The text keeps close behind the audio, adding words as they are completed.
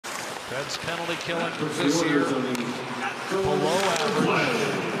Ben's penalty killing this year, below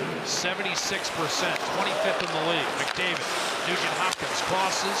average, 76%, 25th in the league. McDavid, Nugent Hopkins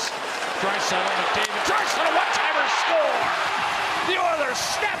crosses, Draisaitl, McDavid, Draisaitl, one-timer score! The Oilers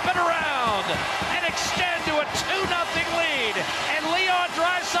snap it around and extend to a 2-0 lead, and Leon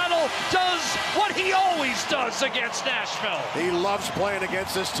Draisaitl does what he always does against Nashville. He loves playing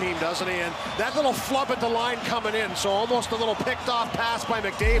against this team, doesn't he? And that little flub at the line coming in, so almost a little picked off pass by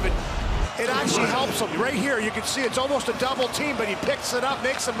McDavid. It actually helps him. Right here, you can see it's almost a double team, but he picks it up,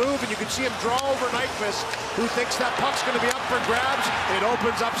 makes a move, and you can see him draw over Nyquist, who thinks that puck's going to be up for grabs. It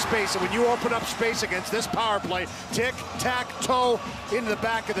opens up space, and when you open up space against this power play, tic-tac-toe into the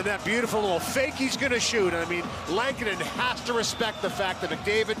back of the net. Beautiful little fake he's going to shoot. I mean, Lankinen has to respect the fact that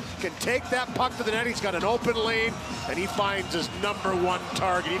McDavid can take that puck to the net. He's got an open lane, and he finds his #1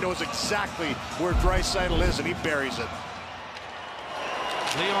 target. He knows exactly where Draisaitl is, and he buries it.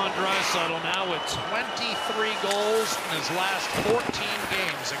 Leon Draisaitl now with 23 goals in his last 14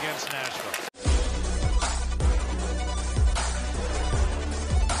 games against Nashville.